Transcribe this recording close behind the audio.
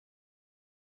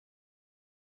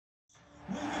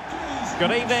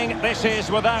Good evening. This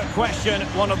is, without question,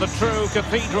 one of the true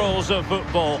cathedrals of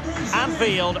football.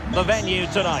 Anfield, the venue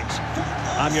tonight.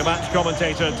 I'm your match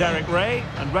commentator, Derek Ray,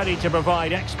 and ready to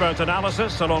provide expert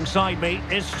analysis alongside me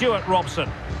is Stuart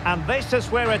Robson. And this is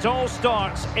where it all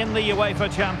starts in the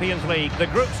UEFA Champions League, the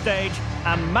group stage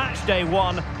and match day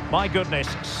one. My goodness,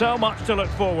 so much to look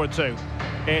forward to.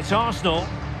 It's Arsenal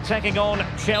taking on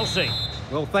Chelsea.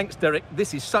 Well, thanks, Derek.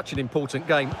 This is such an important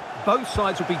game. Both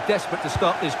sides will be desperate to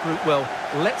start this group well.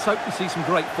 Let's hope we see some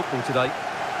great football today.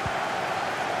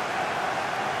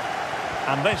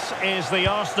 And this is the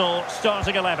Arsenal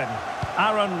starting 11.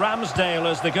 Aaron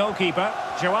Ramsdale is the goalkeeper.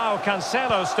 Joao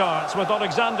Cancelo starts with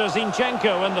Alexander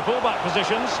Zinchenko in the fullback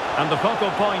positions. And the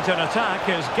focal point in attack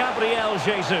is Gabriel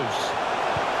Jesus.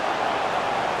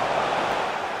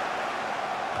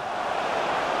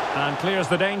 And clears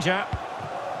the danger.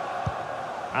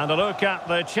 And a look at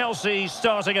the Chelsea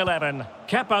starting 11.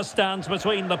 Kepa stands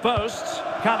between the posts.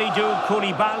 Kalidou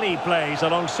Koulibaly plays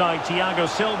alongside Thiago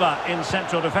Silva in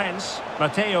central defence.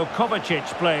 Mateo Kovacic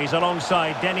plays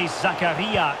alongside Denis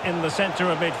Zakaria in the centre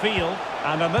of midfield.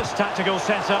 And in this tactical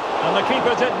setup, and the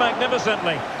keeper did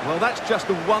magnificently. Well, that's just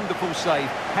a wonderful save.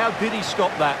 How did he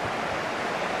stop that?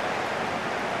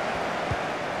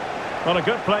 Well, a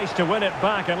good place to win it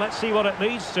back, and let's see what it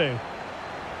leads to.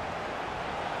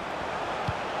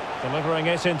 Delivering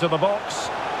it into the box.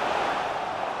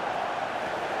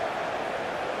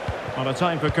 On a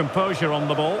time for composure on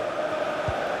the ball.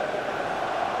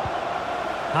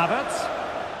 Havertz.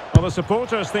 Well, the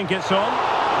supporters think it's on.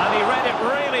 And he read it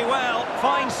really well.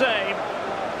 Fine save.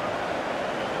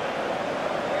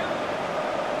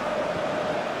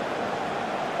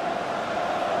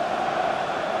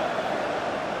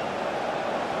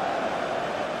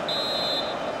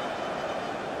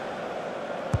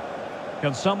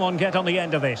 Can someone get on the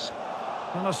end of this?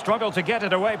 Well, a struggle to get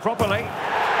it away properly. In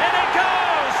it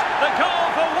goes! The goal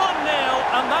for 1-0,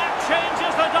 and that changes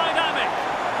the dynamic.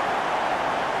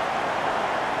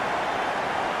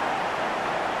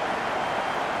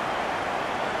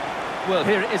 Well,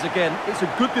 here it is again. It's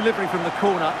a good delivery from the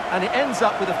corner, and it ends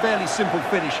up with a fairly simple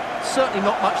finish. Certainly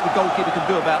not much the goalkeeper can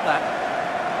do about that.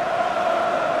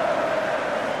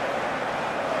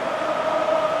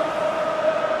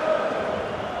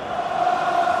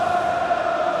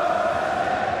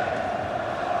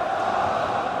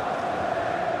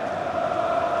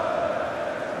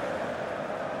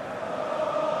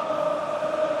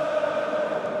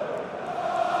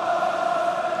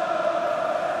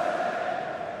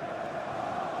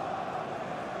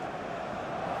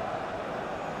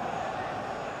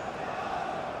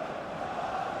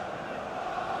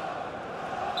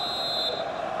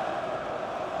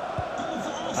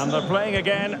 And they're playing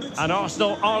again, and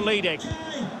Arsenal are leading.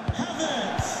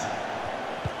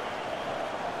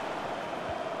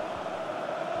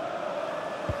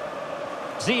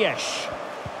 Ziyech.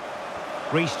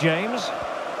 Reece James.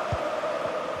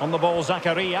 On the ball,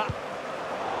 Zakaria.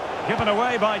 Given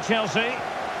away by Chelsea.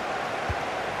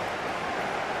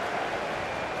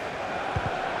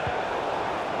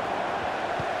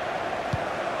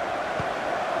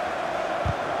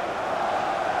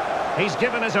 He's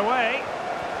given us away.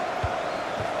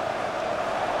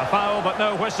 A foul, but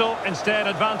no whistle. Instead,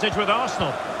 advantage with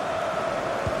Arsenal.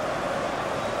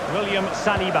 William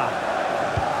Saliba.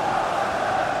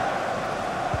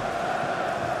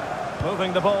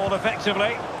 Moving the ball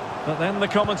effectively. But then the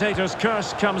commentator's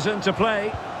curse comes into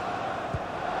play.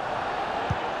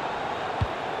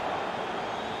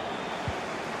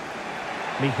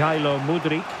 Mikhailo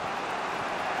Mudryk.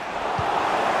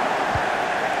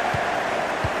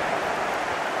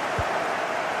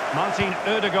 Martin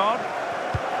Ødegaard.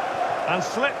 And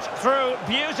slipped through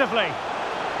beautifully.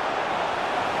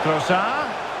 Trossard.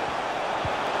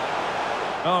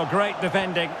 Oh, great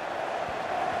defending.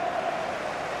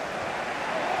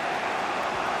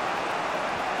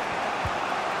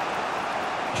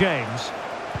 James.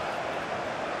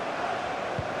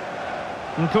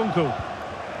 Nkunku.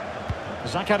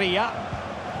 Zakaria.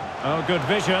 Oh, good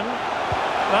vision.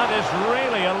 That is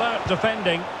really alert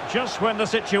defending, just when the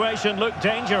situation looked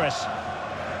dangerous.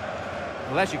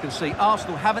 Well, as you can see,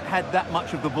 Arsenal haven't had that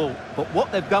much of the ball, but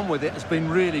what they've done with it has been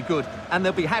really good, and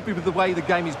they'll be happy with the way the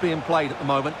game is being played at the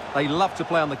moment. They love to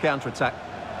play on the counter-attack.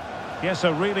 Yes,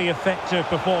 a really effective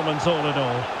performance all in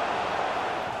all.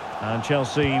 And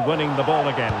Chelsea winning the ball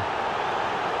again.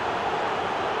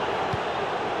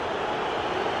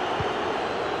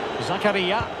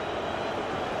 Zakaria.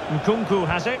 Nkunku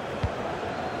has it.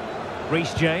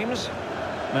 Reece James.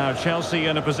 Now Chelsea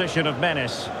in a position of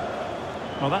menace.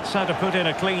 Well, that's how to put in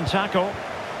a clean tackle.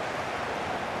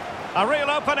 A real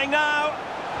opening now.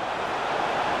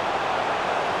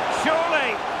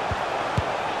 surely.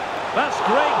 That's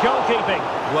great goalkeeping.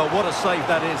 Well, what a save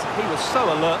that is. He was so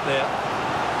alert there.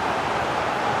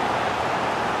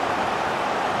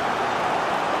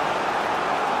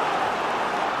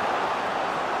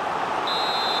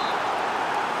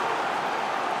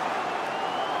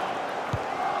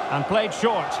 And played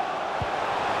short.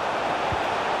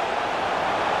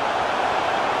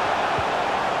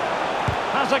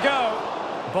 Has a go.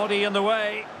 Body in the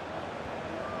way.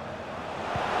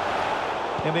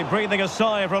 He'll be breathing a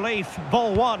sigh of relief.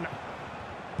 Ball one.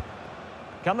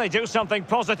 Can they do something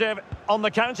positive on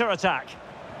the counter-attack?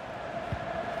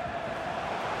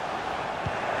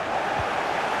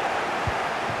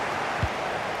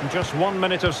 Just 1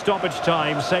 minute of stoppage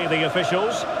time, say the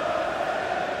officials.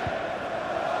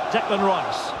 Declan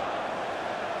Rice.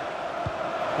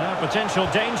 Now potential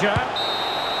danger.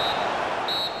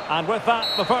 And with that,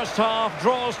 the first half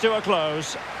draws to a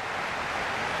close.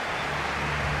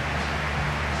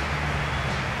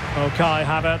 Oh, Kai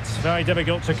Havertz, very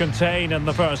difficult to contain in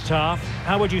the first half.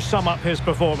 How would you sum up his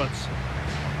performance?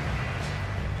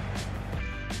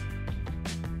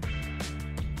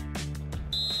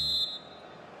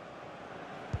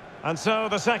 And so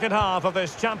the second half of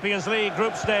this Champions League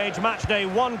group stage matchday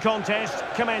 1 contest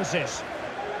commences.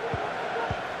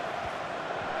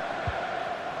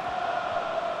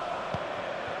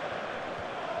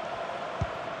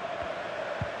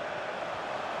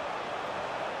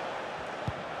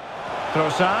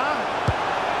 Trossard.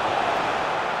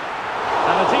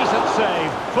 And a decent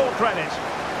save, full credit.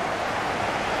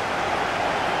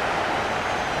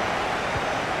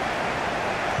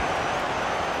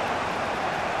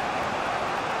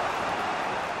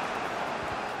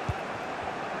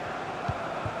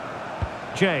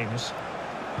 James.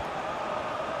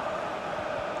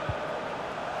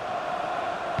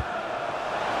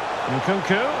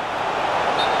 Nkunku.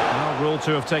 Well, ruled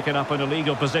to have taken up an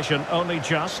illegal position, only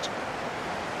just.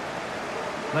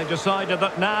 They've decided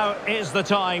that now is the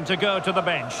time to go to the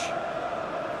bench.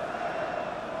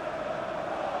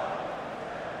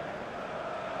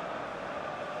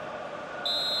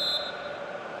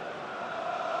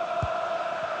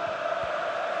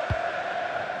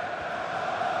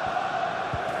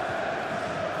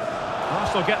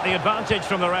 Arsenal get the advantage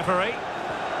from the referee.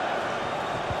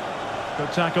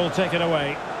 Good tackle taken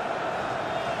away.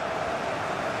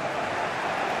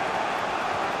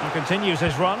 He continues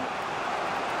his run.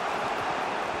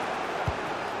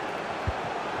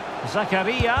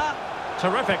 Zakaria,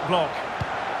 terrific block.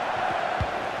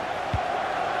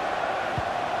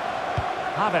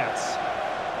 Havertz.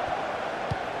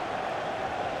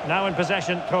 Now in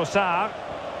possession, Trossard.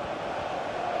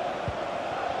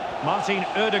 Martin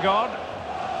Ødegaard.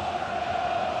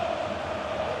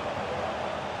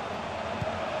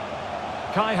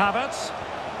 Kai Havertz.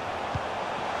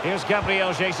 Here's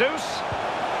Gabriel Jesus.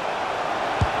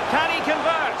 Can he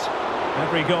convert?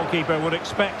 Every goalkeeper would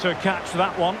expect to catch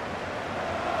that one.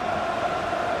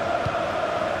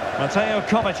 Mateo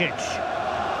Kovacic.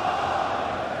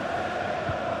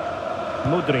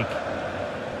 Mudryk.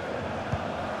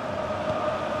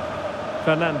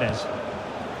 Fernandes.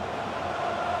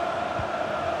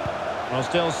 Well,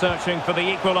 still searching for the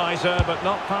equaliser, but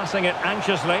not passing it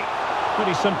anxiously.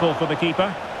 Pretty simple for the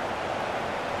keeper.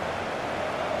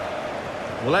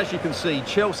 Well, as you can see,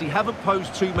 Chelsea haven't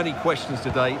posed too many questions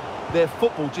today. Their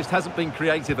football just hasn't been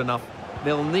creative enough.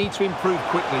 They'll need to improve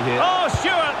quickly here. Oh,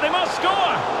 Stewart, they must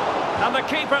score! And the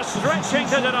keeper stretching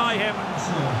to deny him.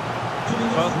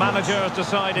 Both managers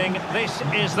deciding this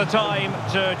is the time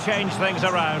to change things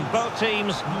around. Both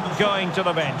teams going to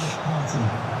the bench.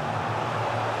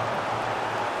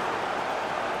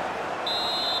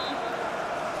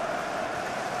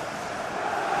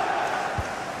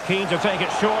 Keen to take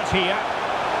it short here.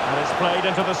 And it's played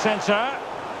into the centre.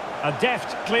 A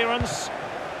deft clearance.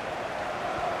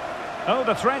 Oh,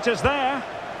 the threat is there.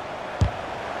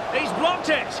 He's blocked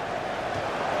it.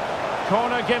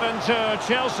 Corner given to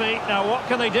Chelsea. Now, what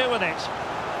can they do with it?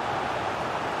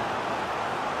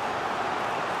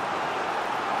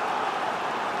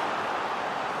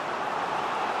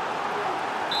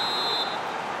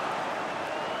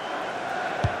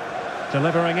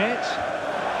 Delivering it.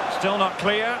 Still not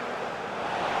clear.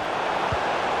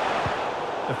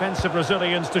 Defensive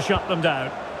Brazilians to shut them down.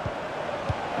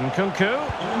 Nkunku.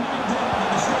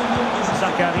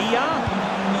 Zakaria.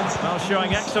 Well,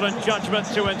 showing excellent judgment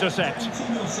to intercept.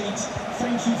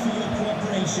 Thank you for your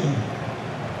cooperation.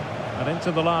 And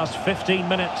into the last 15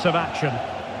 minutes of action.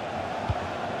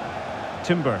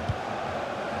 Timber.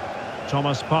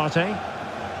 Thomas Partey.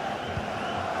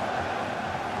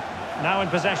 Now in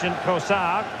possession,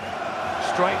 Trossard.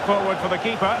 Straight forward for the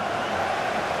keeper.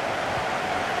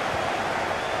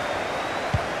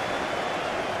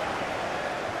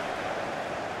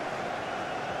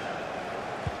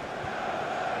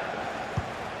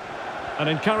 An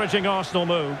encouraging Arsenal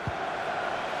move.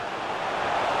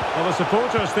 Well, the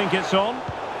supporters think it's on.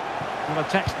 And a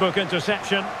textbook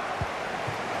interception.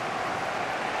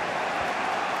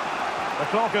 The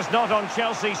clock is not on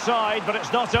Chelsea's side, but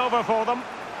it's not over for them.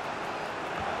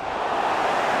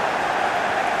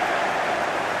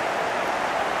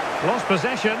 Lost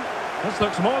possession. This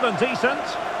looks more than decent.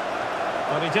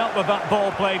 But he dealt with that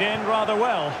ball played in rather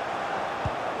well.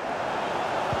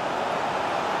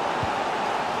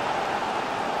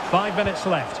 Five minutes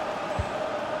left.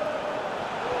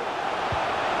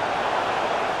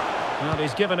 And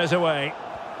he's given us away.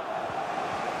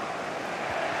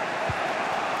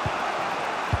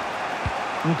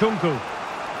 Nkunku.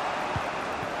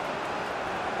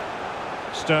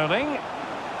 Sterling.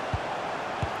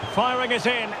 Firing it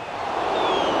in.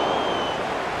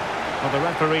 Well, the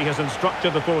referee has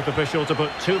instructed the fourth official to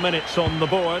put 2 minutes on the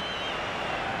board.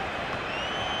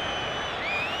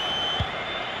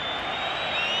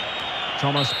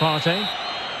 Thomas Partey.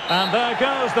 And there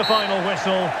goes the final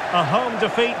whistle. A home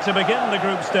defeat to begin the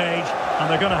group stage. And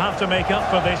they're going to have to make up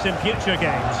for this in future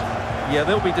games. Yeah,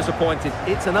 they'll be disappointed.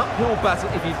 It's an uphill battle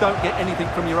if you don't get anything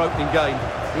from your opening game.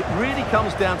 It really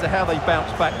comes down to how they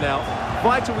bounce back now.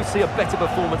 Vital we see a better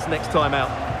performance next time out.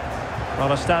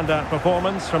 Well, a standout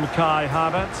performance from Kai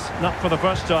Havertz. Not for the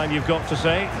first time, you've got to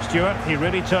say. Stuart, he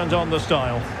really turned on the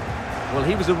style. Well,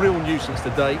 he was a real nuisance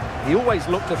today. He always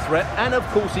looked a threat, and of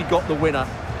course he got the winner.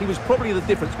 He was probably the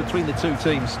difference between the two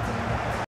teams.